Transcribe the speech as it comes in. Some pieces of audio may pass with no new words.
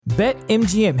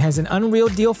BetMGM has an unreal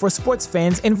deal for sports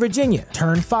fans in Virginia.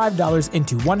 Turn $5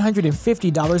 into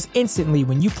 $150 instantly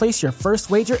when you place your first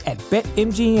wager at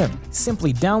BetMGM.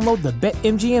 Simply download the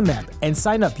BetMGM app and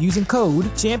sign up using code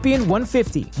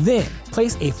Champion150. Then,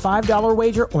 place a $5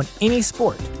 wager on any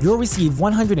sport. You'll receive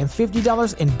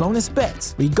 $150 in bonus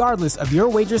bets, regardless of your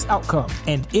wager's outcome.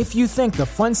 And if you think the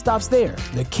fun stops there,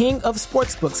 the King of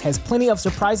Sportsbooks has plenty of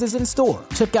surprises in store.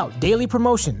 Check out daily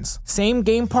promotions,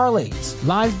 same-game parlays,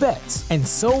 live bets, and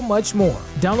so much more.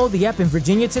 Download the app in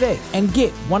Virginia today and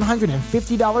get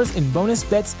 $150 in bonus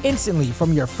bets instantly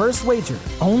from your first wager.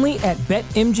 Only at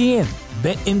BetMGM.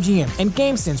 BetMGM and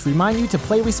GameSense remind you to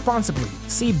play responsibly.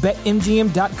 See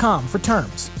BetMGM.com for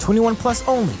terms. 21 plus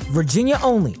only. Virginia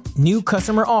only. New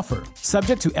customer offer.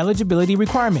 Subject to eligibility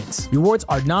requirements. Rewards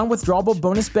are non-withdrawable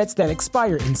bonus bets that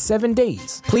expire in 7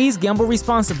 days. Please gamble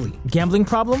responsibly. Gambling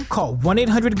problem? Call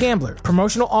 1-800-GAMBLER.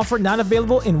 Promotional offer not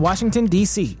available in Washington,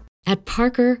 D.C. At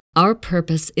Parker, our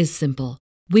purpose is simple.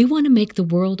 We want to make the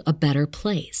world a better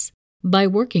place by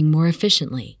working more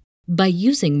efficiently, by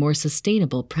using more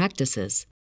sustainable practices,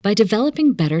 by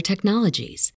developing better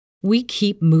technologies. We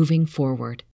keep moving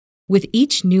forward. With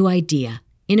each new idea,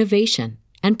 innovation,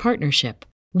 and partnership,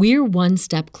 we're one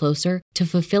step closer to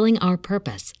fulfilling our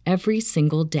purpose every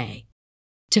single day.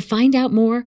 To find out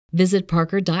more, visit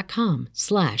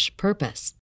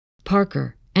parker.com/purpose.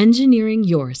 Parker, engineering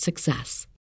your success.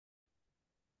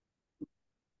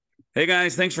 Hey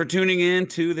guys, thanks for tuning in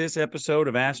to this episode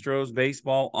of Astros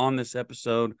Baseball. On this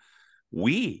episode,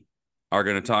 we are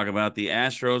going to talk about the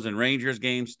Astros and Rangers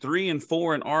games 3 and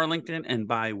 4 in Arlington. And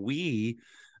by we,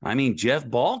 I mean Jeff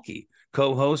Balke,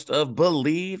 co-host of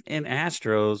Believe in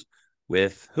Astros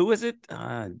with, who is it?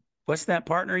 What's that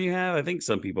partner you have? I think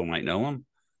some people might know him.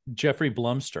 Jeffrey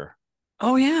Blumster.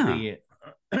 Oh, yeah.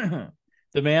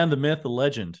 The man, the myth, the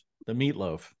legend, the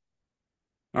meatloaf.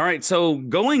 All right, so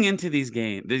going into these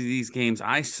games,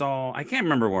 I can't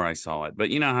remember where I saw it, but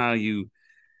you know how you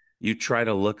try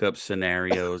to look up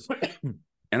scenarios,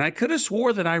 and I could have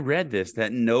swore that I read this,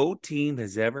 that no team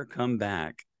has ever come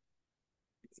back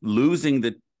losing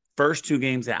the first 2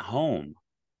 games at home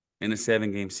in a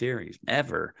 7-game series,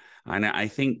 ever. And I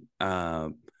think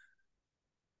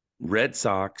Red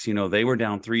Sox, they were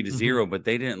down 3-0, but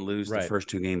they didn't lose the first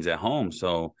 2 games at home,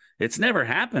 so it's never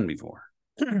happened before.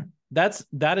 That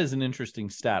is an interesting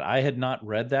stat. I had not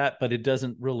read that, but it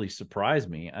doesn't really surprise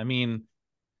me. I mean,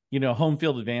 home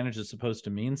field advantage is supposed to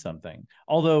mean something.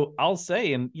 Although I'll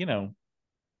say, in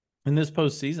this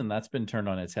postseason, that's been turned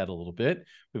on its head a little bit.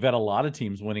 We've had a lot of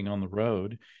teams winning on the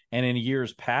road, and in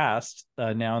years past,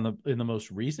 now in the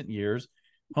most recent years,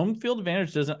 home field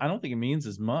advantage I don't think it means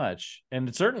as much, and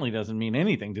it certainly doesn't mean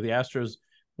anything to the Astros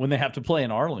when they have to play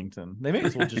in Arlington. They may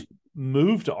as well just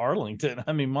move to Arlington.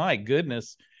 I mean, my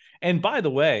goodness. And by the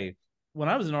way, when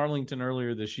I was in Arlington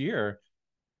earlier this year,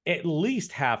 at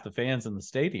least half the fans in the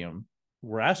stadium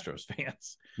were Astros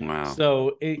fans. Wow.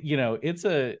 So it's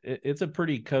a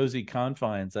pretty cozy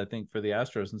confines, I think, for the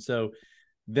Astros. And so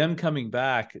them coming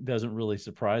back doesn't really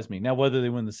surprise me. Now, whether they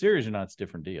win the series or not, it's a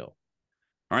different deal.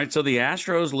 All right. So the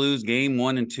Astros lose game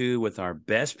 1 and 2 with our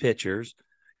best pitchers.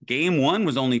 Game 1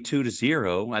 was only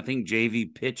 2-0. I think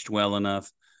JV pitched well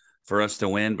enough for us to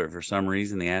win, but for some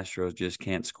reason the Astros just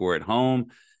can't score at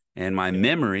home. And my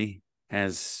memory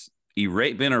has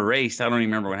been erased. I don't even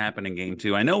remember what happened in game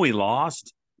 2. I know we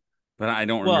lost, but I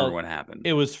don't remember what happened.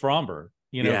 It was Fromber.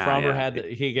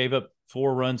 Fromber he gave up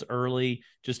 4 runs early,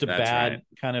 just a bad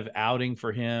kind of outing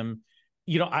for him.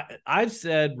 I've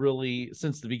said really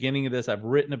since the beginning of this, I've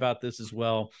written about this as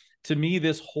well. To me,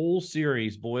 this whole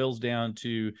series boils down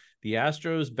to the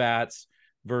Astros bats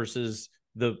versus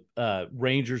the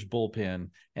Rangers bullpen,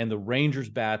 and the Rangers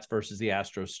bats versus the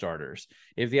Astros starters.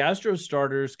 If the Astros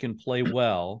starters can play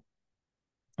well,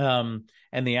 and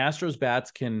the Astros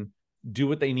bats can do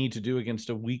what they need to do against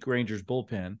a weak Rangers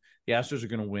bullpen, the Astros are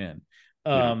going to win.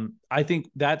 I think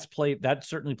that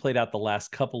certainly played out the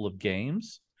last couple of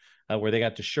games where they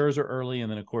got to Scherzer early, and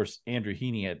then of course Andrew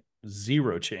Heaney had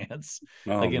 0 chance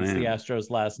against the Astros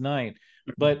last night.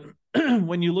 But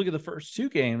when you look at the first 2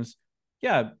 games,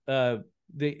 you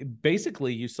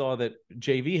saw that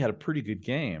JV had a pretty good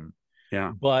game.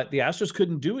 Yeah. But the Astros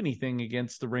couldn't do anything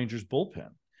against the Rangers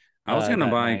bullpen. I was going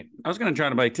to try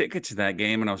to buy tickets to that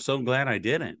game, and I was so glad I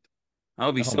didn't. I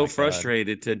would be so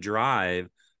frustrated to drive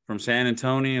from San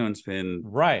Antonio and spend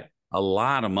a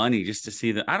lot of money just to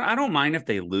see that. I don't mind if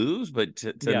they lose, but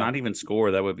to not even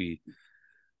score, that would be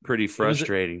pretty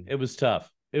frustrating. It was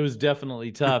tough. It was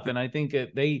definitely tough. And I think for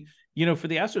the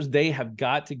Astros, they have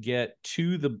got to get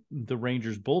to the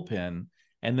Rangers bullpen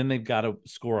and then they've got to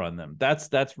score on them.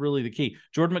 That's really the key.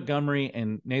 Jordan Montgomery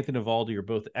and Nathan Eovaldi are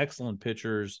both excellent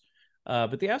pitchers,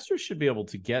 but the Astros should be able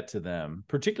to get to them,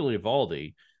 particularly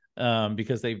Eovaldi,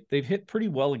 because they've hit pretty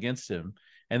well against him.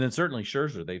 And then certainly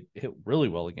Scherzer, they hit really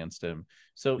well against him.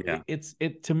 So it's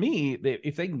to me,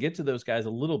 if they can get to those guys a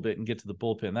little bit and get to the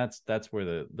bullpen, that's where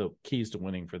the keys to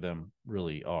winning for them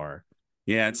really are.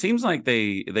 Yeah, it seems like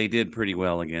they did pretty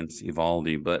well against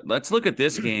Eovaldi. But let's look at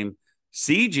this game.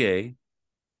 CJ,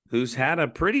 who's had a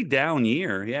pretty down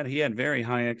year, he had very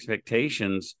high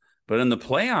expectations, but in the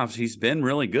playoffs he's been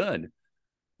really good.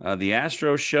 The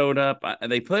Astros showed up.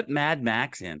 They put Mad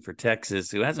Max in for Texas,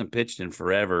 who hasn't pitched in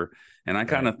forever. And I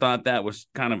kind of thought that was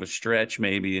kind of a stretch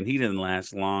maybe, and he didn't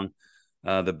last long.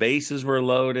 The bases were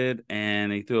loaded,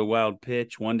 and he threw a wild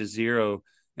pitch, 1-0.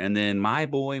 And then my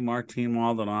boy, Martin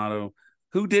Maldonado,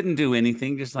 who didn't do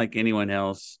anything, just like anyone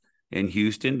else in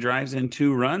Houston, drives in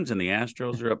 2 runs, and the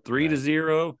Astros are up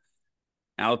 3-0.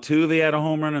 Altuve had a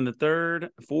home run in the third,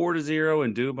 4-0,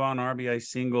 and Dubon RBI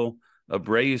single.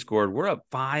 Abreu scored. We're up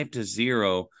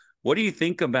 5-0. What do you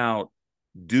think about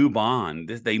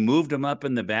Dubon? They moved him up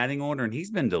in the batting order, and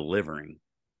he's been delivering.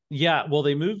 Yeah, well,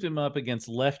 they moved him up against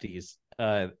lefties.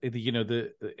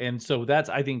 And so that's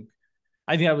I think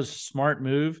that was a smart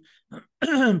move,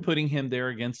 putting him there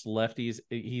against lefties.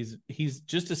 He's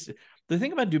just the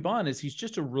thing about Dubon is he's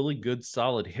just a really good,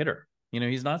 solid hitter.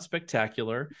 He's not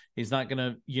spectacular. He's not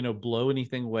going to, blow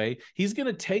anything away. He's going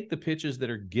to take the pitches that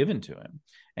are given to him.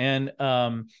 And,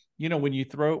 when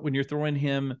you're throwing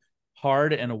him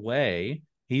hard and away,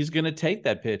 he's going to take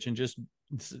that pitch and just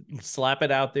slap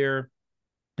it out there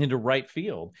into right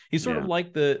field. He's sort of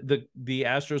like the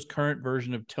Astros current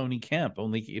version of Tony Kemp,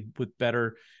 only with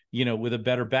better, with a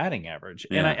better batting average.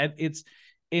 Yeah.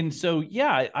 And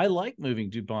I like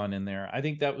moving Dubon in there. I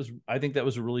think that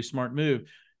was a really smart move.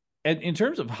 And in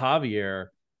terms of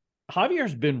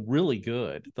Javier's been really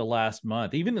good the last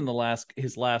month, even in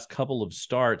his last couple of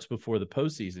starts before the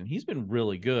postseason, he's been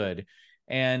really good.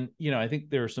 And, I think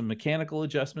there are some mechanical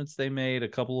adjustments they made, a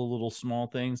couple of little small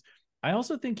things. I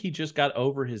also think he just got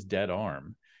over his dead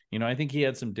arm. I think he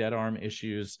had some dead arm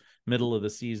issues middle of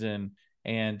the season.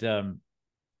 And,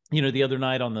 the other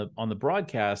night on the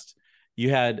broadcast, you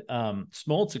had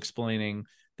Smoltz explaining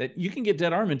that you can get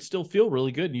dead arm and still feel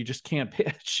really good and you just can't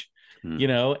pitch.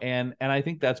 And I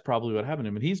think that's probably what happened to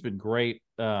him. And he's been great.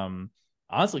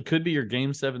 Honestly, could be your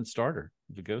game 7 starter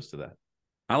if it goes to that.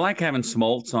 I like having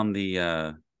Smoltz on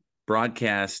the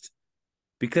broadcast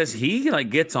because he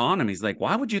gets on him. He's like,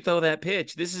 "Why would you throw that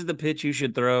pitch? This is the pitch you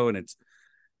should throw." And it's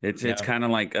kind of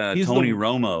like Tony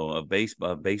Romo of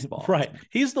baseball. Right.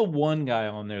 He's the one guy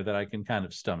on there that I can kind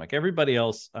of stomach. Everybody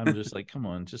else, I'm just like, come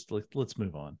on, just let's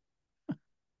move on.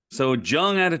 So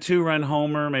Jung had a 2-run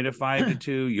homer, made it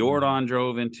 5-2. Jordan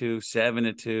drove into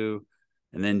 7-2.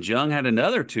 And then Jung had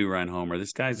another 2-run homer.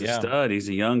 This guy's a stud. He's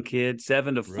a young kid,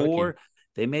 7-4. Rookie.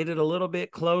 They made it a little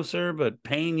bit closer, but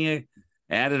Pena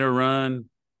added a run.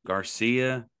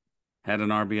 Garcia had an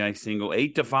RBI single,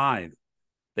 8-5.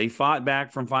 They fought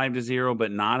back from 5-0,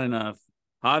 but not enough.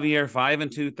 Javier, 5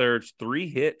 2/3, 3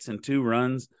 hits and 2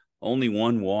 runs, only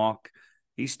 1 walk.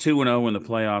 He's 2-0 in the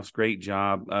playoffs. Great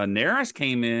job. Neris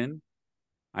came in.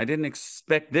 I didn't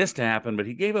expect this to happen, but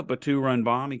he gave up a 2-run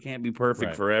bomb. He can't be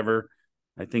perfect forever.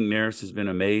 I think Neris has been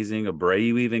amazing.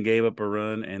 Abreu even gave up a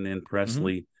run, and then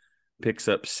Presley picks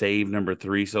up save number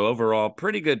 3. So overall,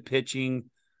 pretty good pitching.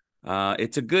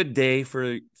 It's a good day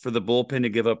for the bullpen to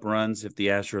give up runs if the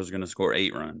Astros are going to score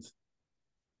 8 runs.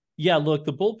 Yeah, look,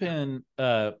 the bullpen,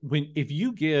 if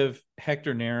you give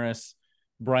Hector Neris,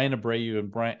 Brian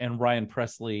Abreu, and Ryan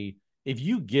Presley, if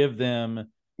you give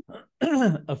them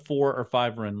a 4 or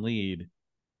 5 run lead,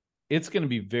 it's going to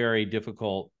be very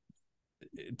difficult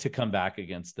to come back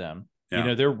against them.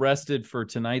 Yeah. They're rested for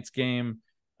tonight's game.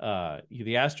 The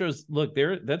Astros, look,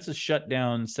 that's a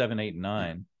shutdown 7, 8,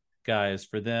 9 guys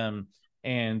for them,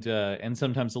 and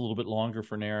sometimes a little bit longer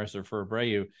for Neris or for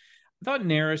Abreu. I thought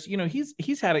Neris,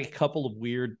 he's had a couple of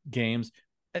weird games.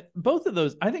 Both of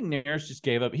those, I think Neris just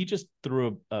gave up. He just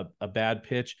threw a bad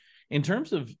pitch. In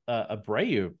terms of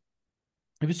Abreu,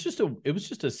 it was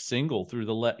just a single through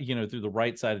the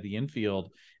right side of the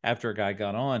infield after a guy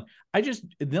got on.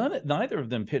 Neither of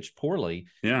them pitched poorly.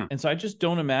 Yeah, and so I just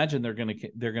don't imagine they're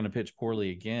gonna pitch poorly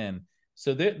again.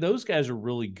 So those guys are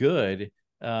really good.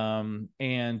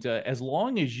 And as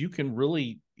long as you can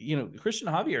really, Christian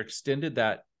Javier extended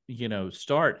that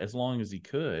start as long as he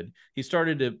could. He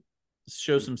started to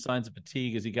show some signs of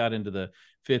fatigue as he got into the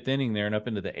 5th inning there and up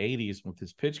into the 80s with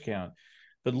his pitch count.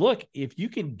 But look, if you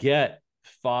can get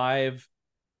 5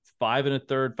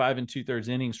 1/3, 5 2/3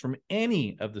 innings from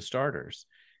any of the starters,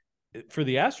 for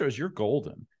the Astros, you're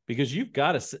golden because you've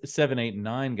got a 7, 8, and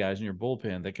 9 guys in your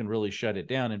bullpen that can really shut it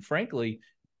down. And frankly,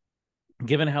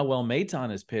 given how well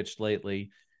Maton has pitched lately,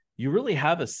 you really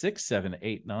have a 6, 7,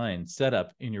 8, 9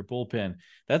 setup in your bullpen.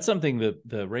 That's something that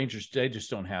the Rangers, they just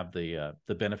don't have the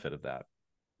benefit of that.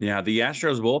 Yeah, the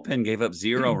Astros bullpen gave up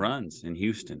 0 runs in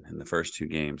Houston in the first 2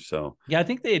 games. So yeah, I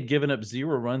think they had given up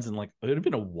 0 runs in it would have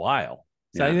been a while.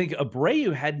 So I think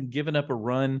Abreu hadn't given up a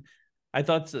run. I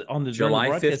thought on the July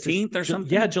 15th or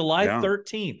something. Yeah, July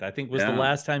 13th, I think was the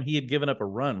last time he had given up a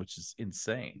run, which is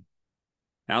insane.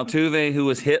 Altuve, who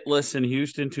was hitless in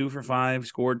Houston, 2 for 5,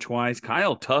 scored twice.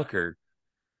 Kyle Tucker,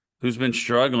 who's been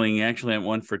struggling, he actually went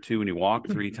 1 for 2 and he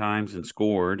walked 3 times and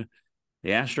scored. The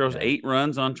Astros 8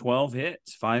 runs on 12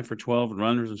 hits, 5 for 12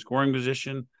 runners in scoring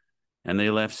position, and they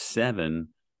left 7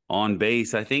 on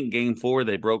base. I think game 4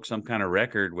 they broke some kind of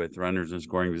record with runners in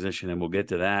scoring position, and we'll get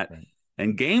to that. Right.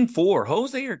 And game 4,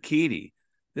 Jose Urquidy,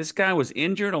 this guy was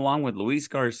injured along with Luis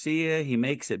Garcia. He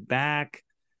makes it back.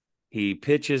 He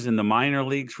pitches in the minor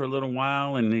leagues for a little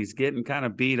while, and he's getting kind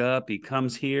of beat up. He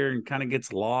comes here and kind of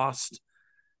gets lost.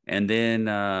 And then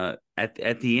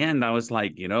at the end, I was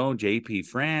like, JP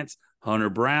France, Hunter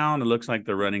Brown, it looks like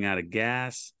they're running out of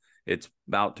gas. It's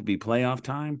about to be playoff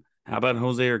time. How about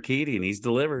Jose Urquidy? And he's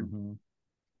delivered. Mm-hmm.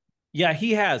 Yeah,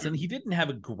 he has. And he didn't have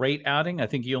a great outing. I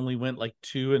think he only went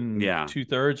 2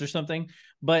 2/3 or something.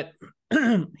 But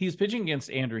he's pitching against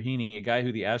Andrew Heaney, a guy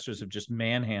who the Astros have just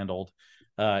manhandled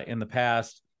in the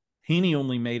past. Heaney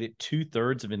only made it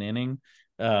 2/3 of an inning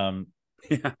and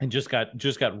just got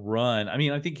run. I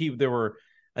mean, I think the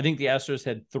Astros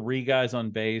had 3 guys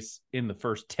on base in the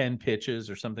first 10 pitches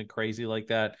or something crazy like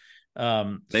that.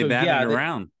 They batted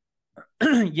around.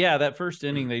 Yeah, that first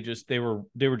inning, they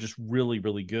were just really,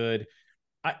 really good.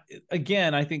 I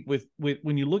think with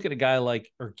when you look at a guy like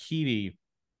Urquidy,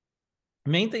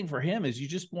 main thing for him is you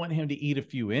just want him to eat a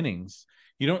few innings.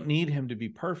 You don't need him to be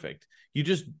perfect. You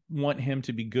just want him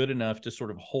to be good enough to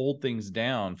sort of hold things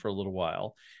down for a little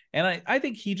while. And I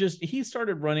think he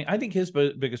started running. I think his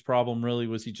biggest problem really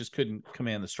was he just couldn't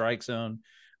command the strike zone.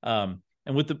 And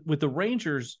with the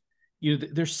Rangers,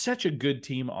 they're such a good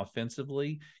team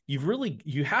offensively.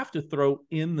 You have to throw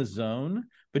in the zone,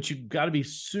 but you've got to be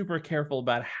super careful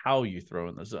about how you throw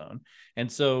in the zone.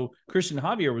 And so Christian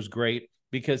Javier was great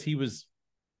because he was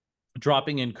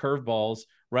dropping in curveballs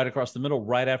right across the middle,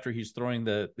 right after he's throwing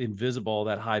the invisible,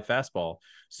 that high fastball.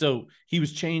 So he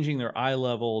was changing their eye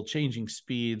level, changing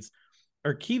speeds.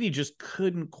 Urquidy just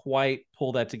couldn't quite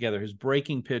pull that together. His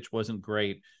breaking pitch wasn't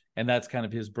great, and that's kind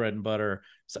of his bread and butter.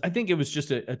 So I think it was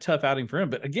just a tough outing for him.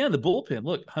 But again, the bullpen,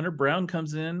 look, Hunter Brown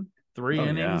comes in 3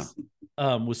 innings,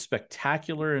 was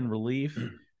spectacular in relief.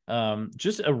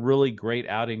 Just a really great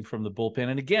outing from the bullpen.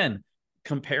 And again,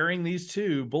 comparing these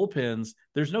 2 bullpens,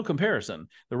 there's no comparison.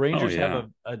 The Rangers have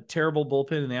a terrible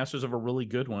bullpen and the Astros have a really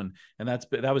good one. And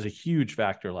that was a huge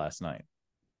factor last night.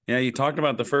 Yeah, you talked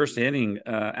about the first inning.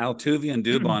 Altuve and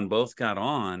Dubon both got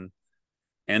on,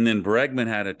 and then Bregman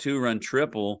had a 2-run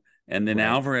triple, and then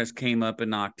Alvarez came up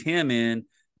and knocked him in.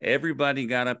 Everybody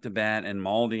got up to bat, and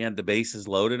Maldi had the bases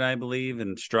loaded, I believe,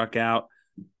 and struck out.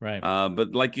 Right.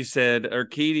 But like you said,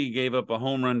 Urquidy gave up a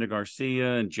home run to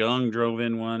Garcia, and Jung drove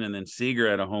in one, and then Seager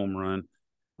had a home run.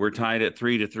 We're tied at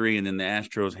 3-3, and then the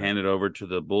Astros handed over to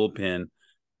the bullpen.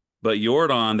 But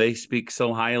Jordan, they speak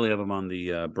so highly of him on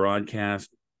the broadcast.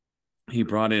 He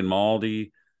brought in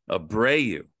Maldi.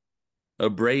 Abreu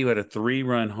had a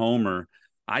 3-run homer.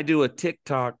 I do a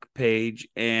TikTok page,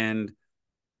 and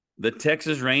the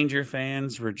Texas Ranger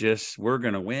fans were just, we're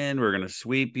going to win, we're going to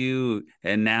sweep you.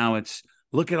 And now it's,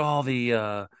 look at all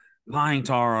the pine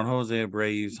tar on Jose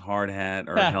Abreu's hard hat,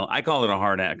 or I call it a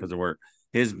hard hat because it worked.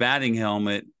 His batting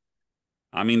helmet.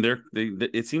 I mean,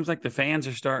 it seems like the fans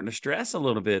are starting to stress a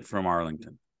little bit from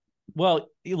Arlington. Well,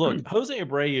 look, Jose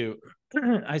Abreu,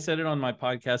 I said it on my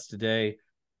podcast today.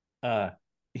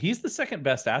 He's the second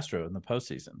best Astro in the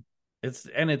postseason.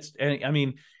 I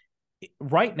mean,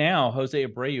 right now, Jose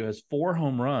Abreu has 4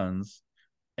 home runs,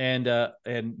 and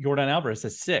Jordan Alvarez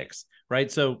has 6.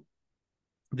 Right, so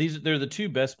they're the 2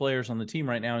 best players on the team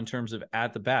right now in terms of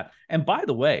at the bat. And by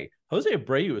the way, Jose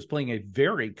Abreu is playing a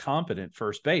very competent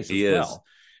first base as well.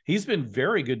 He's been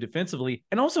very good defensively,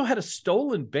 and also had a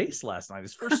stolen base last night.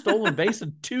 His first stolen base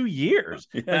in 2 years.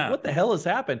 Yeah. Like, what the hell has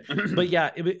happened? But yeah,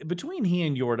 between he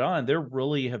and Jordan, there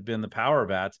really have been the power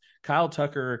bats. Kyle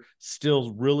Tucker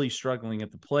still really struggling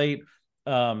at the plate.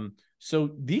 So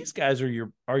these guys are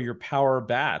your power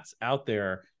bats out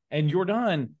there. And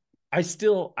Jordan, I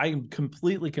am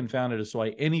completely confounded as to why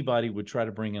anybody would try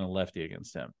to bring in a lefty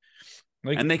against him.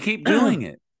 And they keep doing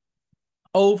it.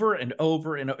 over and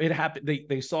over. And it happened.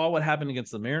 They saw what happened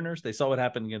against the Mariners. They saw what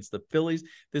happened against the Phillies.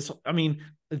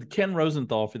 Ken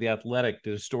Rosenthal for The Athletic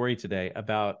did a story today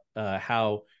about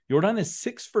how Jordan is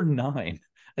 6 for 9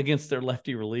 against their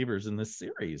lefty relievers in this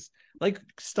series. Like,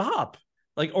 stop.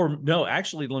 Like, or no,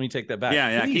 actually, let me take that back.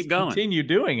 Yeah, Please keep going.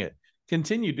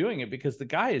 Continue doing it because the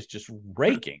guy is just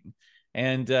raking.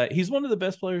 And he's one of the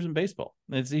best players in baseball.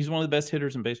 He's one of the best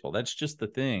hitters in baseball. That's just the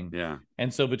thing. Yeah.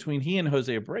 And so between he and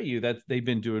Jose Abreu, they've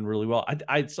been doing really well.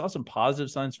 I saw some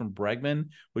positive signs from Bregman,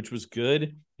 which was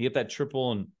good. He hit that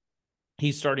triple, and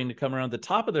he's starting to come around. The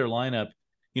top of their lineup,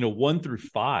 1 through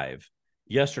 5,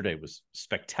 yesterday was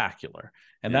spectacular.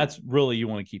 And that's really, you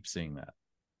want to keep seeing that.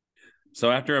 So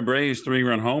after Abreu's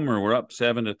 3-run homer, we're up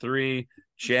 7-3.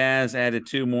 Chaz added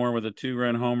 2 more with a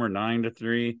 2-run homer,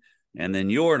 9-3. And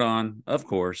then Jordan, of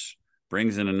course,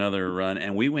 brings in another run,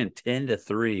 and we went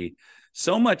 10-3.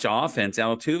 So much offense.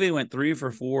 Altuve went 3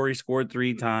 for 4. He scored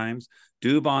 3 times.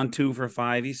 Dubon 2 for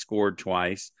 5. He scored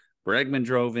twice. Bregman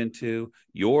drove in 2.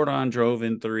 Jordan drove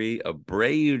in 3.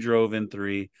 Abreu drove in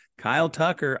 3. Kyle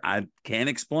Tucker, I can't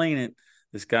explain it.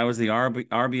 This guy was the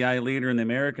RBI leader in the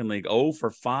American League, 0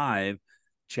 for 5.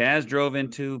 Chaz drove in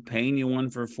 2. Pena 1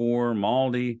 for 4.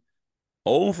 Maldi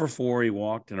 0 for 4, he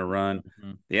walked in a run.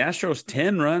 Mm-hmm. The Astros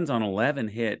 10 runs on 11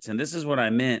 hits, and this is what I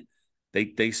meant.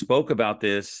 They spoke about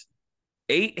this.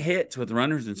 8 hits with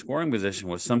runners in scoring position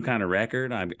was some kind of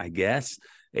record, I guess.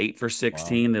 8 for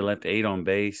 16. Wow. They left 8 on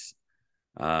base.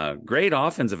 Great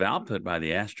offensive output by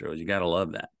the Astros. You got to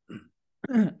love that.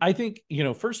 I think,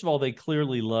 first of all, they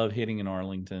clearly love hitting in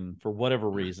Arlington for whatever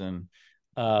reason.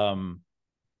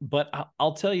 But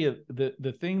I'll tell you,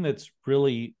 the thing that's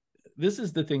really – this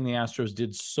is the thing the Astros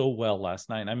did so well last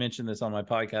night. And I mentioned this on my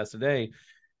podcast today.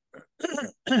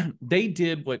 They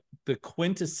did what the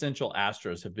quintessential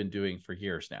Astros have been doing for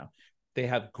years now. They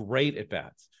have great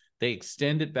at-bats. They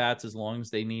extend at-bats as long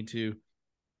as they need to.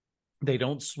 They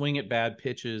don't swing at bad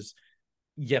pitches,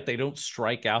 yet they don't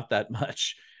strike out that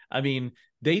much. I mean,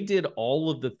 they did all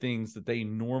of the things that they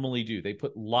normally do. They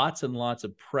put lots and lots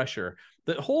of pressure.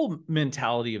 The whole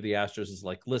mentality of the Astros is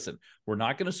like, listen, we're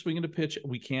not going to swing at a pitch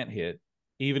we can't hit,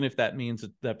 even if that means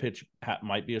that pitch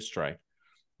might be a strike.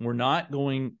 We're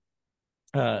going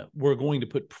to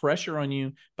put pressure on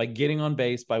you by getting on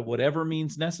base by whatever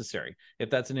means necessary. If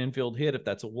that's an infield hit, if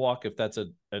that's a walk, if that's a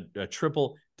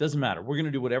triple, doesn't matter. We're going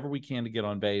to do whatever we can to get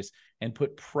on base and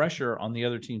put pressure on the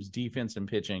other team's defense and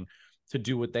pitching to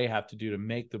do what they have to do to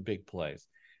make the big plays.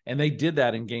 And they did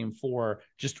that in game 4,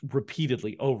 just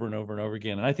repeatedly over and over and over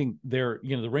again. And I think the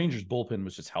Rangers bullpen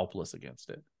was just helpless against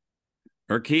it.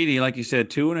 Urquidy, like you said,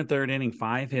 2 1/3 inning,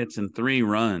 5 hits and 3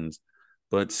 runs.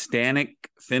 But Stanek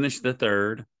finished the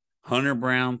third. Hunter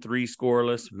Brown, 3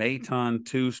 scoreless. Maton,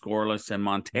 2 scoreless. And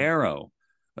Montero,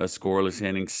 a scoreless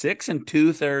inning. 6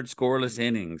 2/3 scoreless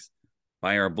innings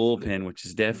by our bullpen, which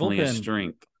is definitely a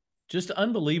strength. Just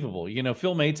unbelievable.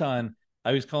 Phil Maton, I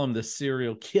always call him the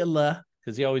serial killer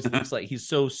because he always looks like he's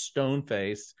so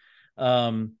stone-faced.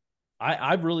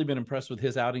 I've really been impressed with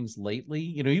his outings lately.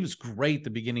 He was great at the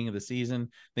beginning of the season.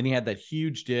 Then he had that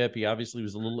huge dip. He obviously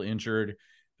was a little injured,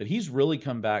 but he's really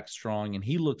come back strong, and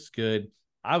he looks good.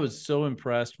 I was so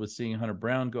impressed with seeing Hunter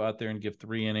Brown go out there and give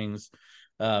 3 innings.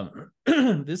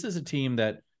 This is a team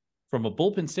that, from a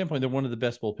bullpen standpoint, they're one of the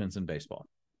best bullpens in baseball.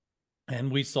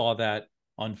 And we saw that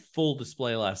on full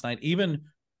display last night. Even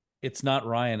it's not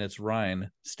Ryan, it's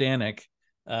Ryan Stanek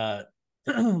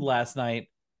last night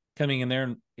coming in there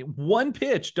and 1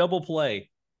 pitch, double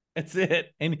play. That's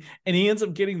it. And he ends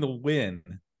up getting the win.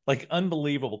 Like,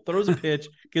 unbelievable. Throws a pitch,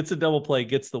 gets a double play,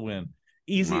 gets the win.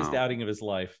 Easiest outing of his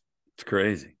life. It's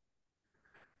crazy.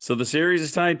 So the series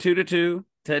is tied 2-2.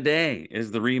 Today is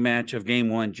the rematch of Game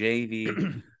 1,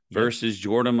 JV versus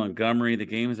Jordan Montgomery. The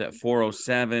game is at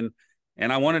 4:07.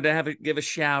 And I wanted to give a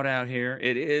shout out here.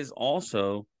 It is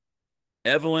also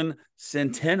Evelyn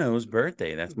Centeno's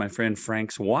birthday. That's my friend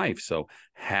Frank's wife. So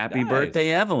happy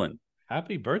birthday, Evelyn.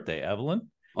 Happy birthday,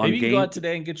 Evelyn. Maybe you can go out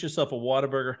today and get yourself a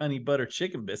Whataburger honey butter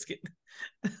chicken biscuit.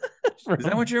 Is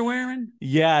that what you're wearing?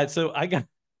 Yeah. So I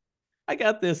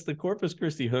got this. The Corpus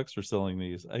Christi hooks were selling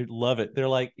these. I love it. They're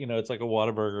like, it's like a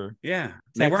Whataburger. Yeah.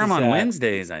 They wear them on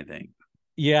Wednesdays, I think.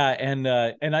 Yeah. And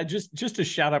I just a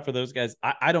shout out for those guys.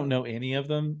 I don't know any of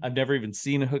them. I've never even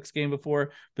seen a Hooks game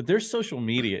before, but their social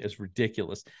media is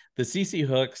ridiculous. The CC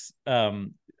Hooks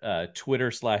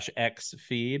Twitter/X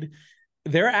feed,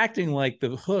 they're acting like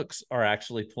the Hooks are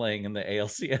actually playing in the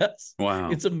ALCS. Wow.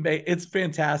 It's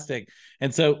fantastic.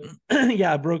 And so,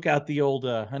 I broke out the old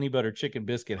honey butter chicken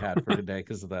biscuit hat for today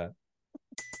because of that.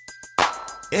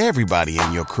 Everybody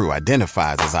in your crew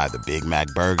identifies as either Big Mac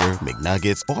Burger,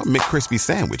 McNuggets, or McCrispy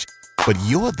Sandwich. but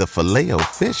you're the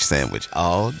Filet-O-Fish Sandwich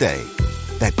all day.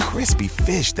 That crispy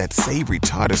fish, that savory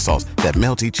tartar sauce, that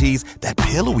melty cheese, that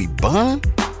pillowy bun.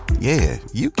 Yeah,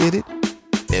 you get it.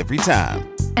 Every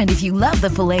time. And if you love the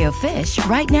Filet-O-Fish,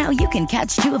 right now you can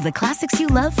catch 2 of the classics you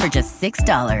love for just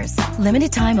 $6.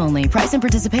 Limited time only. Price and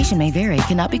participation may vary.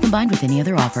 Cannot be combined with any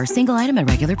other offer. Single item at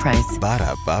regular price.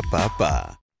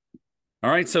 Ba-da-ba-ba-ba. All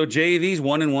right, so JV's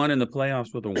 1-1 in the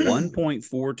playoffs with a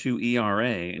 1.42 ERA,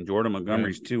 and Jordan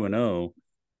Montgomery's 2-0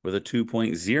 with a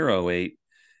 2.08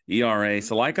 ERA.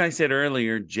 So like I said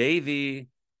earlier, JV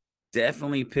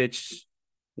definitely pitched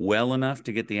well enough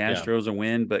to get the Astros a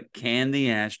win, but can the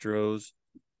Astros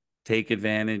take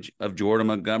advantage of Jordan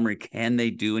Montgomery? Can they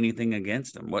do anything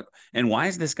against him? And why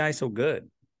is this guy so good?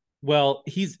 Well,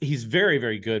 he's very,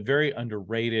 very good, very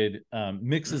underrated,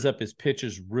 mixes up his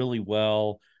pitches really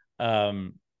well.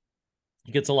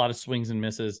 He gets a lot of swings and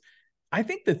misses. I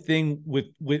think the thing with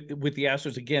the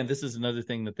Astros, again, this is another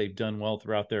thing that they've done well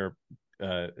throughout their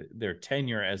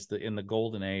tenure in the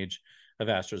golden age of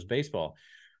Astros baseball.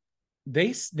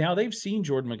 They've seen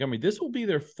Jordan Montgomery. This will be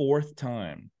their 4th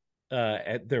time,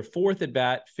 at their 4th at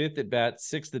bat, 5th at bat,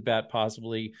 6th at bat,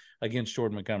 possibly against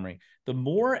Jordan Montgomery. The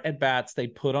more at bats they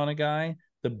put on a guy,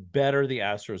 the better the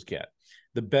Astros get,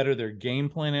 the better their game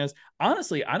plan is.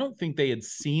 Honestly, I don't think they had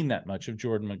seen that much of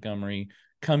Jordan Montgomery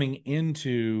coming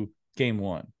into game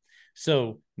 1.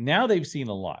 So now they've seen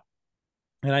a lot.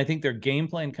 And I think their game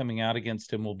plan coming out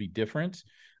against him will be different.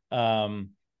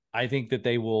 I think that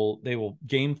they will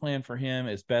game plan for him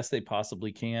as best they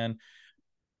possibly can.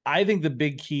 I think the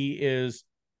big key is,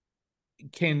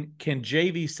 can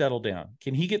JV settle down?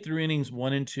 Can he get through innings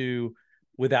 1 and 2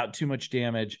 without too much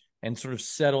damage and sort of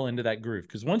settle into that groove?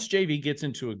 Because once JV gets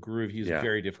into a groove, he's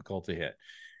very difficult to hit.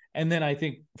 And then I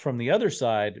think from the other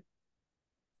side,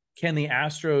 can the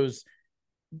Astros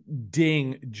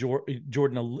ding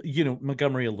Jordan,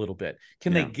 Montgomery a little bit?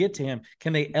 Can they get to him?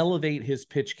 Can they elevate his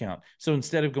pitch count? So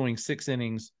instead of going 6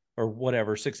 innings or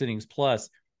whatever, 6 innings plus,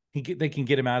 they can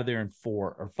get him out of there in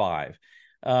 4 or 5,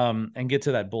 and get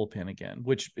to that bullpen again,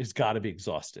 which has got to be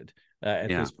exhausted at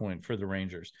this point for the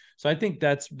Rangers. So I think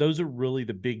those are really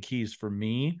the big keys for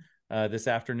me this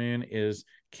afternoon is,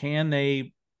 can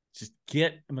they just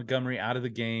get Montgomery out of the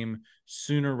game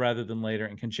sooner rather than later?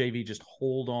 And can JV just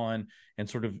hold on and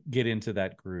sort of get into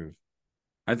that groove?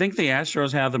 I think the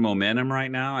Astros have the momentum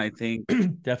right now. I think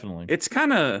definitely it's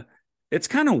kind of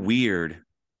weird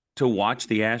to watch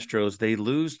the Astros. They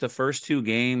lose the first 2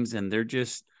 games and they're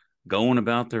just going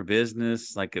about their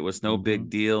business like it was no big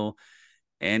deal.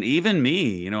 And even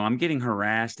me, I'm getting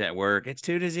harassed at work. It's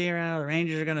 2-0. The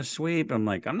Rangers are going to sweep. I'm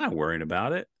like, I'm not worried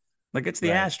about it. Like, it's the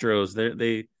Astros. They're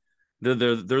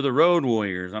the road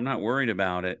warriors. I'm not worried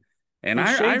about it. And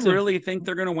I really think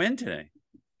they're going to win today.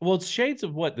 Well, it's shades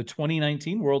of the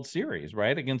 2019 World Series,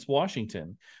 right? Against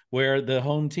Washington, where the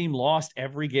home team lost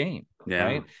every game,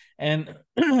 right? And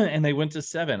they went to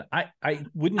 7. I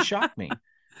wouldn't shock me.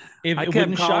 I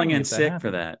kept calling in sick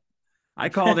for that. I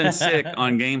called in sick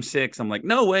on game 6. I'm like,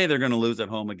 no way they're going to lose at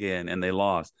home again. And they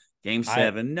lost. Game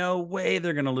 7, no way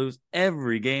they're going to lose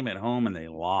every game at home, and they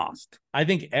lost. I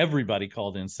think everybody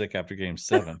called in sick after game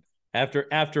 7. After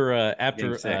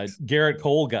Garrett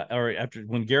Cole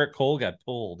when Garrett Cole got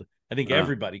pulled, I think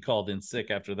everybody called in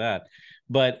sick after that.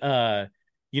 But I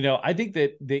think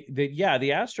that the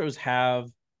Astros have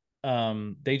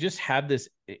they just have this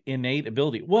innate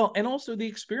ability. Well, and also the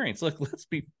experience. Look,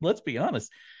 let's be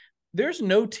honest. There's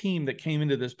no team that came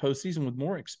into this postseason with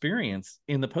more experience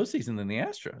in the postseason than the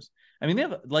Astros. I mean, they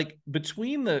have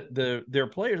between their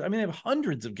players. I mean, they have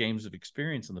hundreds of games of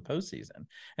experience in the postseason,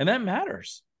 and that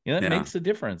matters. That makes a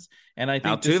difference. And I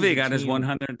think Altuve got his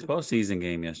 100th postseason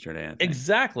game yesterday.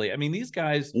 Exactly. I mean, these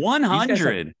guys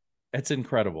 100. That's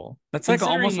incredible. That's like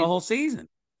almost a whole season.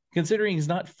 Considering he's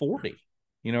not 40.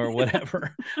 Or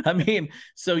whatever. I mean,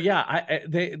 so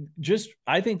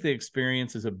I think the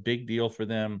experience is a big deal for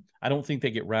them. I don't think they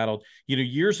get rattled.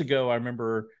 Years ago, I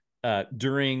remember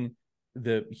during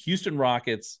the Houston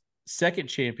Rockets' second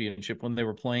championship when they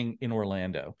were playing in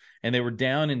Orlando and they were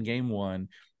down in game 1.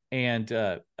 And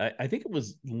I think it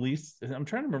was I'm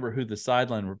trying to remember who the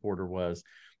sideline reporter was,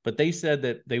 but they said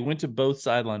that they went to both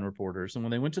sideline reporters. And when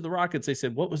they went to the Rockets, they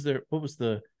said, what was the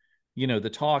the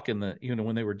talk and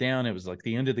when they were down, it was like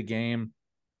the end of the game.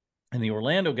 And the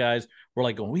Orlando guys were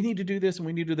like, we need to do this and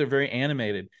we need to do. They're very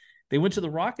animated. They went to the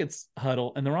Rockets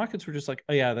huddle and the Rockets were just like,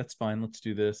 oh yeah, that's fine. Let's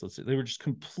do this. They were just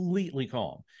completely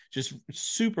calm, just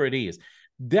super at ease.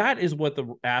 That is what the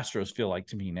Astros feel like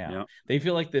to me now. Yep. They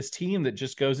feel like this team that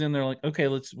just goes in there like, okay,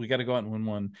 we got to go out and win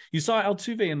one. You saw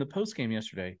Altuve in the post game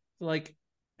yesterday. Like,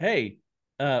 hey,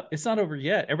 it's not over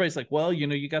yet. Everybody's like, well,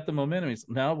 you got the momentum.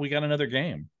 No, we got another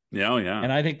game. Yeah, yeah.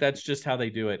 And I think that's just how they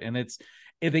do it. And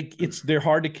they're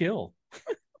hard to kill.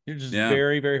 They're just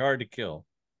very, very hard to kill.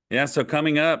 Yeah, so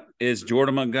coming up is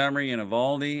Jordan Montgomery and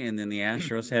Evaldi, and then the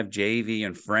Astros have JV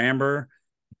and Framber.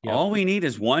 Yep. All we need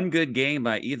is one good game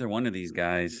by either one of these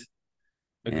guys.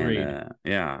 Agreed. And,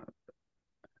 yeah.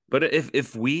 But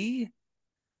if we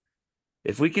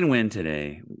can win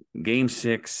today, Game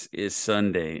 6 is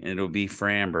Sunday, and it'll be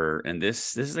Framber. And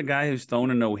this is a guy who's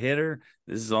thrown a no-hitter.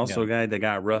 This is also a guy that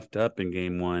got roughed up in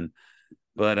Game 1.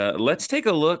 But let's take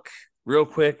a look real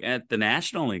quick at the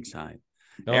National League side.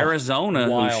 Arizona,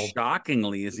 who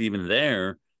shockingly is even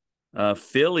there.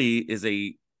 Philly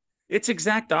it's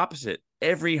exact opposite.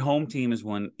 Every home team has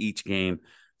won each game.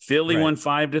 Philly won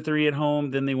 5-3 at home.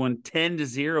 Then they won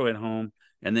 10-0 at home.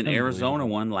 And then Arizona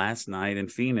won last night in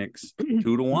Phoenix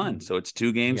 2-1. So it's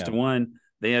 2 games to 1.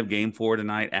 They have Game 4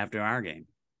 tonight after our game.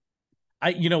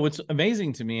 What's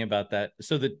amazing to me about that.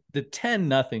 So the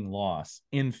 10-0 loss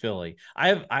in Philly. I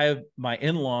have my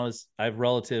in-laws. I have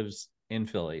relatives in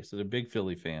Philly, so they're big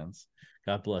Philly fans.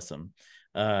 God bless them.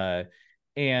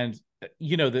 And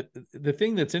the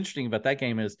thing that's interesting about that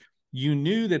game is you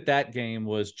knew that game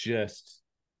was just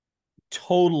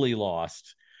totally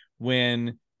lost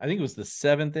when I think it was the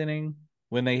 7th inning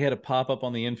when they had a pop up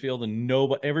on the infield and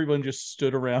everyone just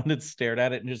stood around and stared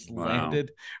at it and just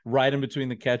landed right in between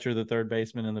the catcher, the third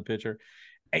baseman, and the pitcher.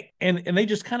 And they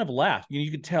just kind of laughed.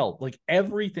 You could tell like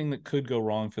everything that could go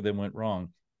wrong for them went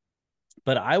wrong.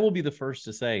 But I will be the first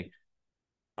to say,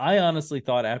 I honestly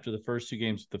thought after the first 2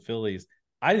 games with the Phillies,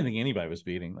 I didn't think anybody was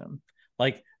beating them.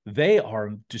 Like, they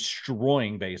are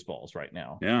destroying baseballs right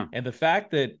now. Yeah. And the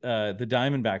fact that the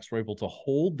Diamondbacks were able to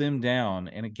hold them down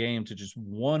in a game to just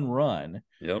 1 run,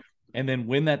 and then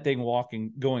win that thing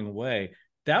going away,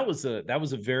 that was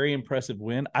a very impressive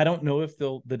win. I don't know if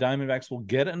the Diamondbacks will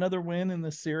get another win in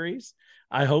this series.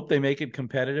 I hope they make it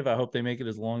competitive. I hope they make it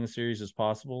as long a series as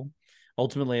possible.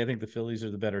 Ultimately, I think the Phillies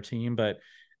are the better team, but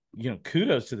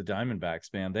kudos to the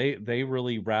Diamondbacks, man. They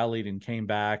really rallied and came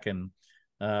back, and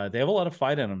they have a lot of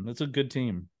fight in them. It's a good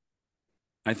team.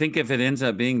 I think if it ends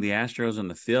up being the Astros and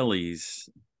the Phillies,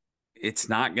 it's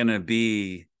not going to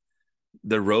be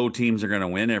the road teams are going to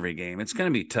win every game. It's going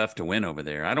to be tough to win over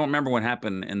there. I don't remember what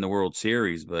happened in the World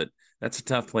Series, but that's a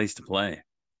tough place to play.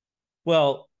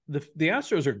 Well, the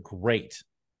Astros are great.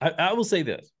 I will say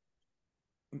this.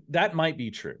 That might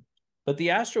be true. But the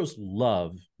Astros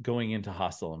love going into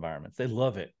hostile environments. They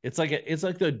love it. It's like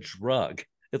the drug.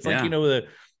 It's like,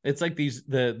 it's like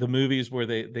the movies where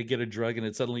they get a drug and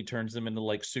it suddenly turns them into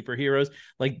like superheroes.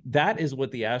 Like, that is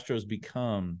what the Astros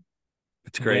become.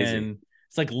 It's crazy.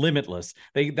 It's like Limitless.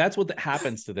 That's what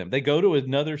happens to them. They go to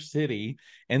another city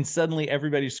and suddenly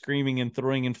everybody's screaming and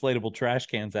throwing inflatable trash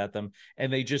cans at them,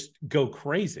 and they just go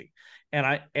crazy.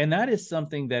 And that is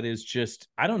something that is just,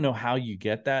 I don't know how you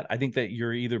get that. I think that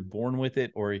you're either born with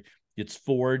it or it's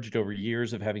forged over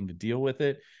years of having to deal with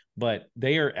it, but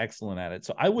they are excellent at it.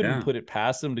 So I wouldn't put it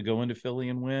past them to go into Philly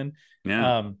and win.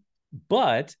 Yeah.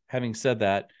 But having said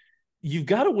that, you've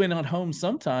got to win at home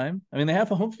sometime. I mean, they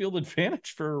have a home field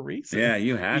advantage for a reason. Yeah,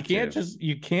 you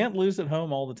can't lose at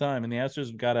home all the time. And the Astros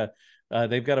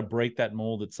they've got to break that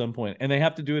mold at some point, and they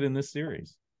have to do it in this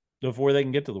series before they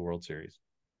can get to the World Series.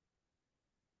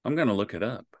 I'm going to look it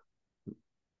up.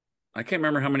 I can't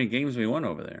remember how many games we won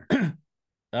over there.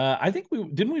 I think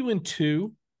we win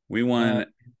 2. We won.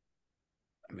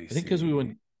 Let me see.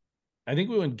 I think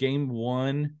we won Game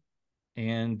 1,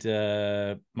 and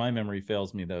my memory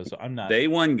fails me though, so I'm not. They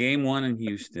won Game 1 in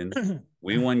Houston.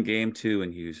 We won Game 2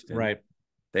 in Houston. Right.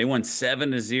 They won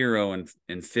 7-0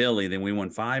 in Philly. Then we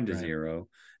won 5-0,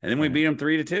 and then we beat them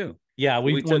 3-2. Yeah,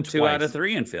 we took 2 out of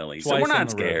 3 in Philly, so we're not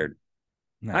scared.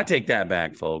 No. I take that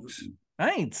back, folks.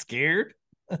 I ain't scared.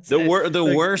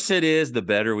 The worse it is, the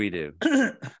better we do.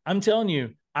 I'm telling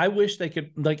you, I wish they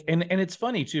could and it's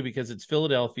funny too, because it's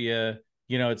Philadelphia.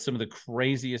 It's some of the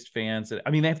craziest fans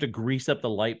they have to grease up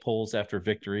the light poles after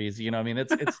victories.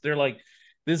 It's they're like,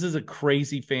 this is a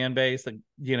crazy fan base, and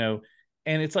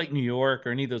it's like New York or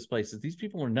any of those places. These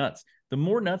people are nuts. The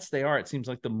more nuts they are, it seems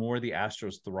like the more the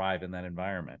Astros thrive in that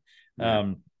environment.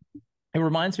 Yeah. It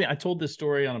reminds me, I told this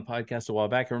story on a podcast a while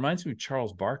back. It reminds me of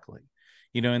Charles Barkley,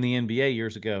 in the NBA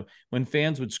years ago, when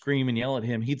fans would scream and yell at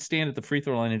him, he'd stand at the free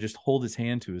throw line and just hold his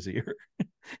hand to his ear.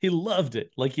 He loved it.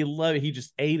 He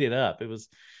just ate it up.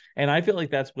 And I feel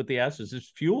like that's what the Astros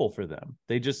is, fuel for them.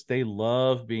 They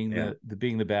love being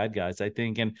the bad guys, I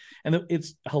think. And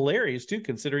it's hilarious too,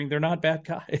 considering they're not bad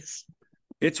guys.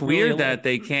 It's weird that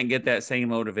they can't get that same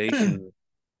motivation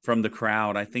from the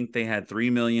crowd. I think they had 3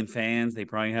 million fans. They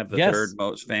probably have the third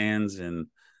most fans in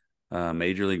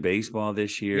Major League Baseball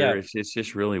this year. Yeah. It's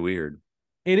just really weird.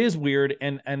 It is weird.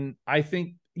 And I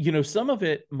think, some of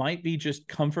it might be just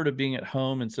comfort of being at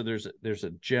home. And so there's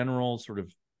a general sort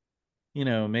of,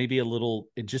 maybe a little,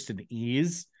 just an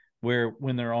ease where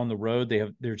when they're on the road,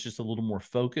 there's just a little more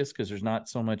focus because there's not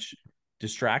so much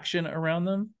distraction around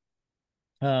them.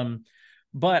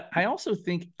 But I also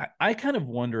think I kind of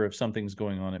wonder if something's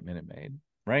going on at Minute Maid,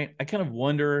 right? I kind of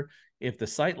wonder if the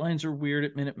sightlines are weird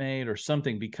at Minute Maid or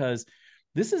something, because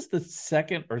this is the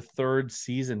second or third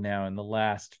season now in the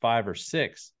last 5 or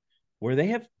 6 where they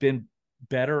have been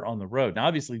better on the road. Now,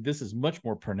 obviously, this is much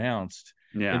more pronounced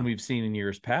than we've seen in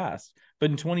years past.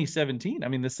 But in 2017, I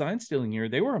mean, the sign stealing year,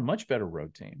 they were a much better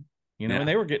road team, and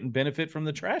they were getting benefit from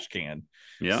the trash can.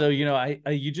 Yeah. So,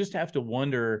 you just have to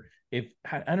wonder if,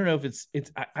 I don't know if it's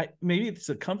maybe it's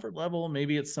a comfort level,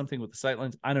 maybe it's something with the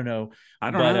sightlines. I don't know.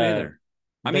 I don't know either.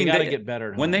 They got to get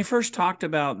better. When they first talked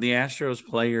about the Astros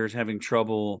players having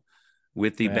trouble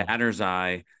with the batter's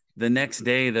eye, the next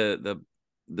day,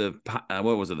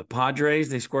 what was it? The Padres,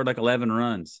 they scored like 11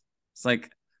 runs. It's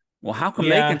like, well, how come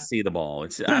they can see the ball?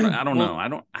 I don't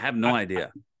know. I have no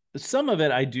idea. Some of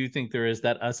it, I do think there is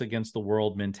that us against the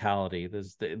world mentality.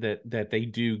 There's that they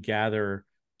do gather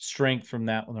strength from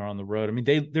that when they're on the road. I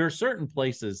mean, there are certain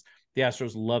places the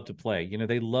Astros love to play.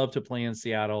 They love to play in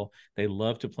Seattle. They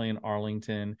love to play in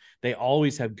Arlington. They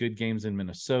always have good games in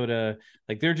Minnesota.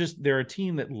 Like they're a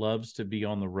team that loves to be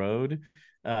on the road,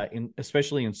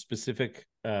 especially in specific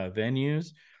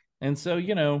venues. And so,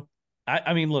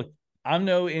 I mean, look, I'm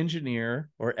no engineer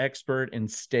or expert in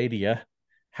stadia.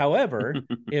 However,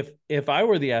 if I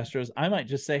were the Astros, I might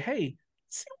just say, hey,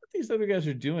 see what these other guys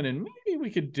are doing, and maybe we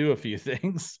could do a few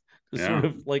things to sort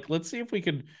of like, let's see if we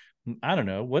could, I don't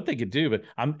know what they could do, but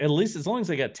I'm at least, as long as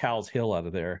they got Towles Hill out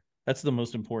of there, that's the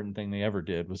most important thing they ever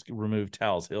did, was remove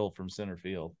Towles Hill from center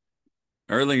field.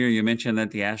 Earlier, you mentioned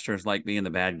that the Astros like being the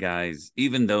bad guys,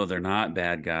 even though they're not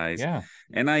bad guys. Yeah.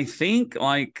 And I think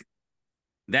like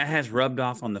that has rubbed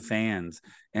off on the fans,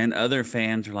 and other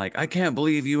fans are like, I can't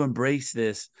believe you embrace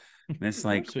this. And it's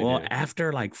like, well,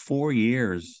 after like 4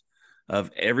 years of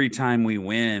every time we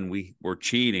win, we're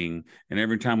cheating, and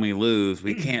every time we lose,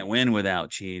 we can't win without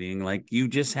cheating. Like, you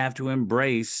just have to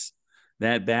embrace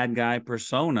that bad guy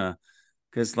persona.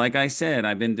 Because like I said,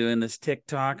 I've been doing this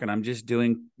TikTok, and I'm just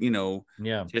doing,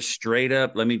 just straight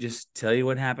up, let me just tell you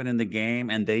what happened in the game.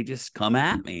 And they just come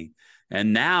at me.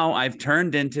 And now I've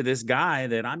turned into this guy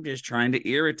that I'm just trying to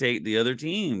irritate the other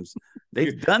teams.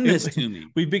 They've done this to me.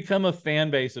 We've become a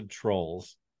fan base of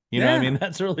trolls. You know what I mean?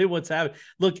 That's really what's happening.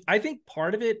 Look, I think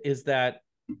part of it is that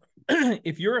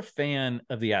if you're a fan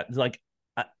of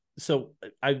so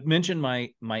I mentioned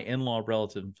my in-law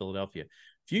relative in Philadelphia.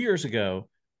 A few years ago,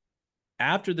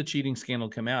 after the cheating scandal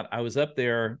came out, I was up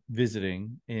there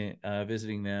visiting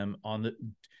them on the,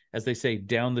 as they say,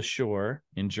 down the shore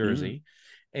in Jersey.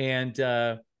 And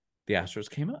the Astros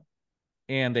came up,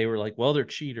 and they were like, well, they're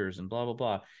cheaters and blah, blah,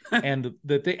 blah. And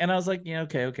and I was like, yeah,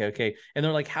 okay. And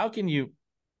they're like, how can you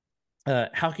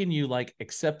like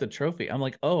accept the trophy? I'm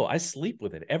like, oh, I sleep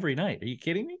with it every night. Are you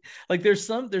kidding me? Like there's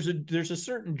a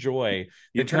certain joy.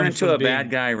 You turn into a bad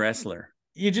guy wrestler.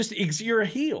 You're a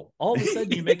heel. All of a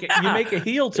sudden you make a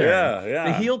heel turn. Yeah.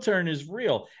 The heel turn is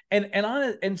real.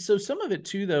 And so some of it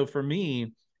too, though, for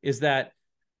me, is that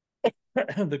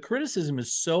the criticism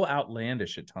is so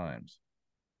outlandish at times.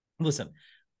 Listen,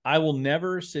 I will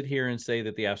never sit here and say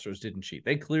that the Astros didn't cheat.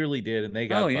 They clearly did, and they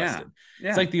got busted. Yeah.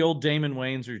 It's like the old Damon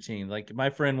Wayans routine. Like, my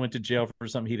friend went to jail for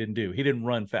something he didn't do. He didn't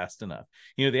run fast enough.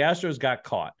 The Astros got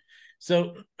caught.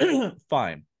 So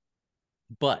fine.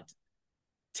 But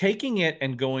taking it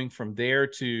and going from there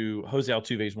to Jose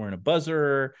Altuve's wearing a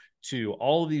buzzer to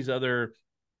all of these other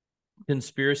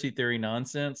conspiracy theory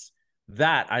nonsense,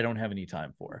 that I don't have any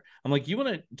time for. I'm like, you want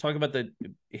to talk about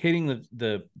hitting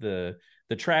the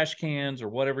trash cans or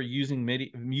whatever, using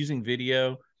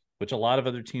video, which a lot of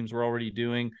other teams were already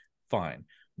doing, fine.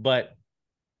 But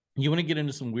you want to get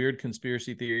into some weird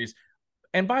conspiracy theories.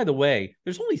 And by the way,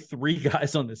 there's only 3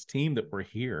 guys on this team that were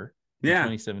here in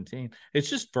 2017. It's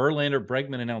just Verlander,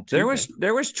 Bregman, and Altuve.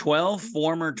 There was 12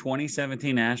 former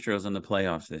 2017 Astros in the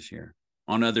playoffs this year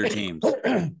on other teams.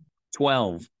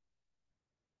 12.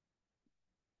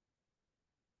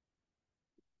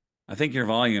 I think your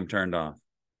volume turned off.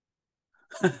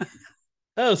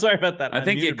 Oh, sorry about that. I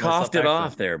think you coughed it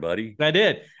off there, buddy. I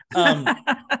did. None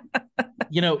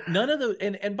of those,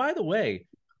 and by the way,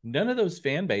 none of those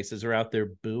fan bases are out there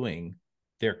booing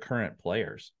their current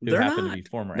players who happen to be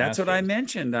former That's Astros. what I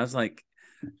mentioned. I was like,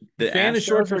 the fan is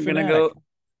short for going to go.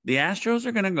 The Astros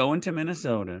are going to go into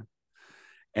Minnesota,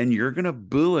 and you're going to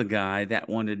boo a guy that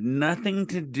wanted nothing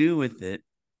to do with it,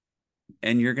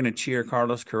 and you're going to cheer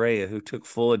Carlos Correa, who took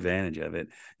full advantage of it.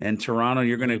 And Toronto,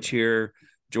 you're going to cheer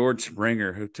George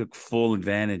Springer, who took full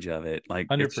advantage of it. Like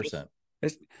 100%.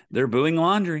 They're booing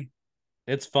laundry.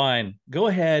 It's fine. Go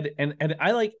ahead. And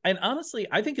honestly,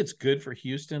 I think it's good for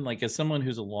Houston. Like, as someone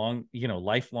who's a lifelong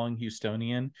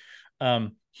Houstonian,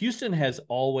 Houston has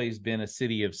always been a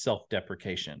city of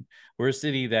self-deprecation. We're a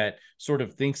city that sort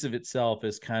of thinks of itself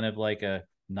as kind of like a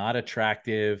not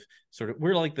attractive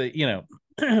we're like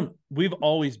we've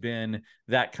always been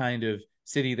that kind of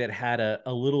city that had a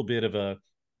little bit of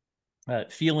a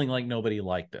feeling like nobody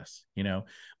liked us,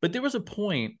 but there was a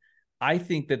point, I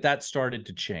think, that started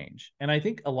to change. And I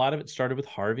think a lot of it started with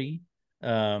Harvey.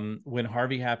 When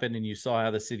Harvey happened and you saw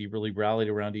how the city really rallied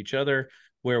around each other,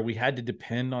 where we had to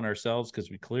depend on ourselves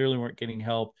because we clearly weren't getting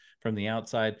help from the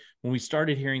outside. When we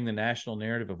started hearing the national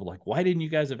narrative of like, why didn't you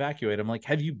guys evacuate? I'm like,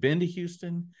 have you been to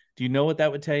Houston? Do you know what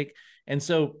that would take? And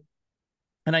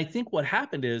I think what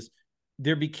happened is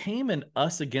there became an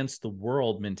us against the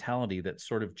world mentality that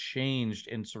sort of changed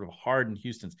and sort of hardened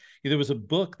Houston's. There was a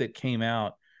book that came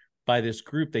out by this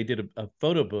group. They did a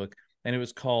photo book, and it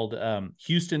was called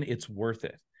Houston, It's Worth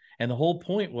It. And the whole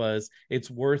point was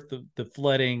it's worth the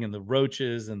flooding and the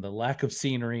roaches and the lack of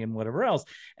scenery and whatever else.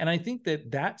 And I think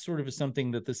that sort of is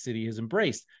something that the city has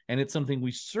embraced. And it's something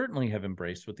we certainly have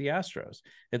embraced with the Astros.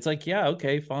 It's like, yeah,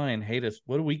 okay, fine. Hate us.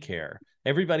 What do we care?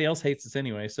 Everybody else hates us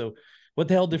anyway. So what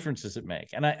the hell difference does it make?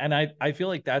 And I feel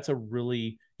like that's a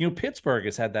really, Pittsburgh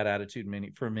has had that attitude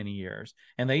for many years,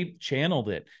 and they channeled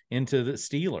it into the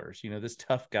Steelers, this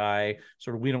tough guy,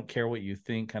 sort of, we don't care what you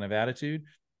think kind of attitude.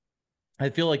 I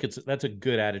feel like that's a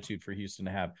good attitude for Houston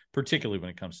to have, particularly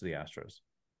when it comes to the Astros.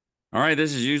 All right.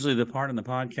 This is usually the part in the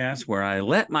podcast where I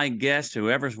let my guest,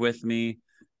 whoever's with me,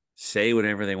 say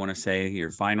whatever they want to say.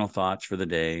 Your final thoughts for the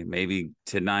day. Maybe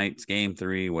tonight's game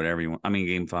 3, whatever you want. I mean,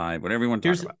 game 5, whatever you want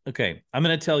to talk about. Okay. I'm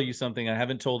going to tell you something I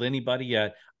haven't told anybody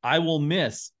yet. I will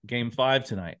miss game 5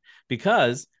 tonight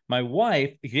because my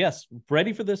wife, yes,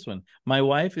 ready for this one. My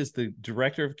wife is the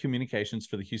director of communications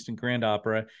for the Houston Grand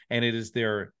Opera, and it is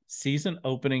their season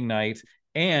opening night.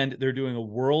 And they're doing a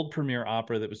world premiere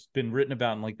opera that was been written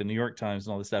about in like the New York Times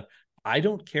and all this stuff. I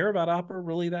don't care about opera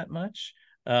really that much.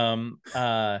 But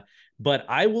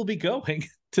I will be going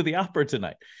to the opera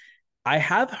tonight. I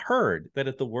have heard that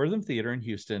at the Wortham Theater in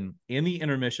Houston, in the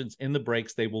intermissions, in the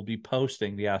breaks, they will be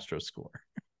posting the Astros score.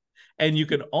 And you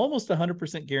can almost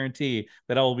 100% guarantee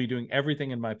that I will be doing everything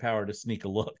in my power to sneak a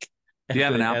look. Do you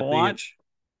have an Apple Watch?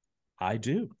 I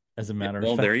do, as a matter of fact.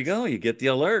 Well, there you go. You get the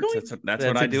alerts. That's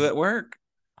what I do at work.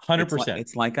 100%.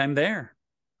 It's like I'm there.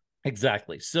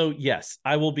 Exactly. So yes,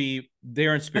 I will be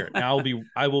there in spirit. Now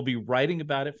I will be writing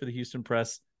about it for the Houston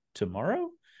Press tomorrow.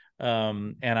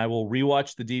 And I will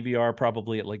rewatch the DVR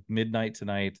probably at like midnight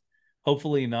tonight.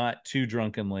 Hopefully not too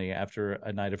drunkenly after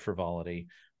a night of frivolity.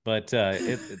 But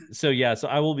so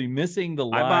I will be missing the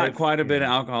live. I bought quite a bit of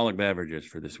alcoholic beverages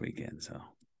for this weekend. So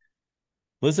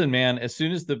listen, man, as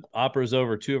soon as the opera's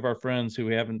over, 2 of our friends who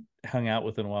we haven't hung out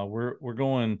with in a while, we're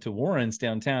going to Warren's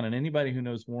downtown, and anybody who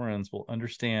knows Warren's will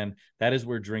understand that is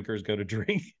where drinkers go to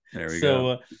drink. There we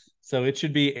go. So it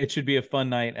should be a fun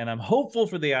night, and I'm hopeful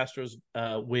for the Astros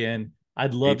win.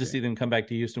 I'd love to see them come back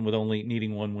to Houston with only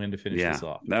needing 1 win to finish this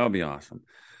off. That would be awesome.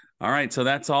 All right, so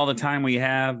that's all the time we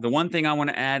have. The one thing I want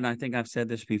to add, and I think I've said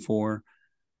this before,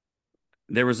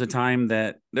 there was a time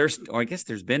that there's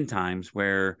been times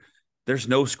where there's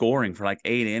no scoring for like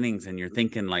 8 innings, and you're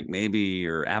thinking like maybe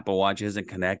your Apple Watch isn't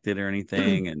connected or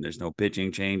anything, and there's no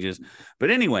pitching changes. But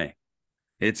anyway,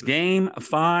 it's game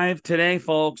 5 today,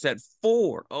 folks, at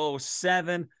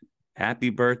 4:07. Happy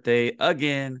birthday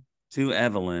again to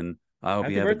Evelyn. I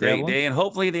hope you have a great day, and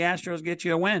hopefully the Astros get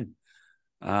you a win.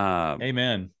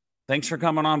 Amen. Thanks for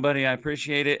coming on, buddy. I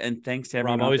appreciate it. And thanks to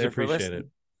everyone out there for listening.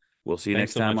 We'll see you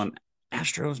next time on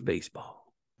Astros Baseball.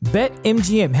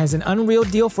 BetMGM has an unreal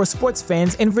deal for sports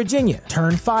fans in Virginia.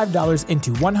 Turn $5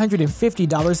 into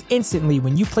 $150 instantly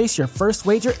when you place your first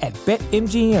wager at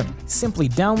BetMGM. Simply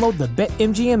download the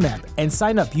BetMGM app and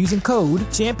sign up using code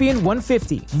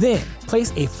Champion150. Then,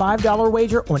 place a $5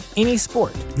 wager on any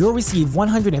sport. You'll receive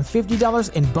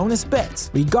 $150 in bonus bets,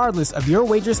 regardless of your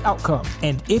wager's outcome.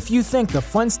 And if you think the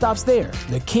fun stops there,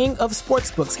 the king of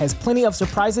sportsbooks has plenty of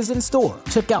surprises in store.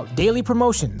 Check out daily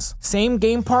promotions,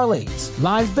 same-game parlays,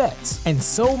 live bets, and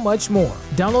so much more.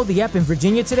 Download the app in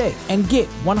Virginia today and get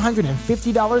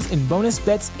 $150 in bonus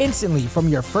bets instantly from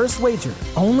your first wager.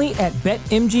 Only at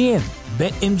BetMGM.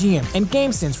 BetMGM and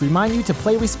GameSense remind you to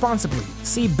play responsibly.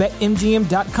 See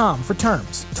BetMGM.com for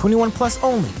terms. 21 plus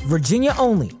only. Virginia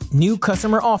only. New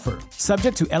customer offer.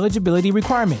 Subject to eligibility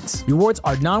requirements. Rewards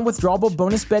are non-withdrawable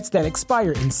bonus bets that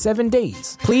expire in 7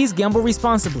 days. Please gamble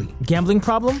responsibly. Gambling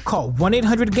problem? Call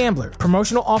 1-800-GAMBLER.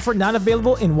 Promotional offer not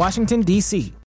available in Washington, D.C.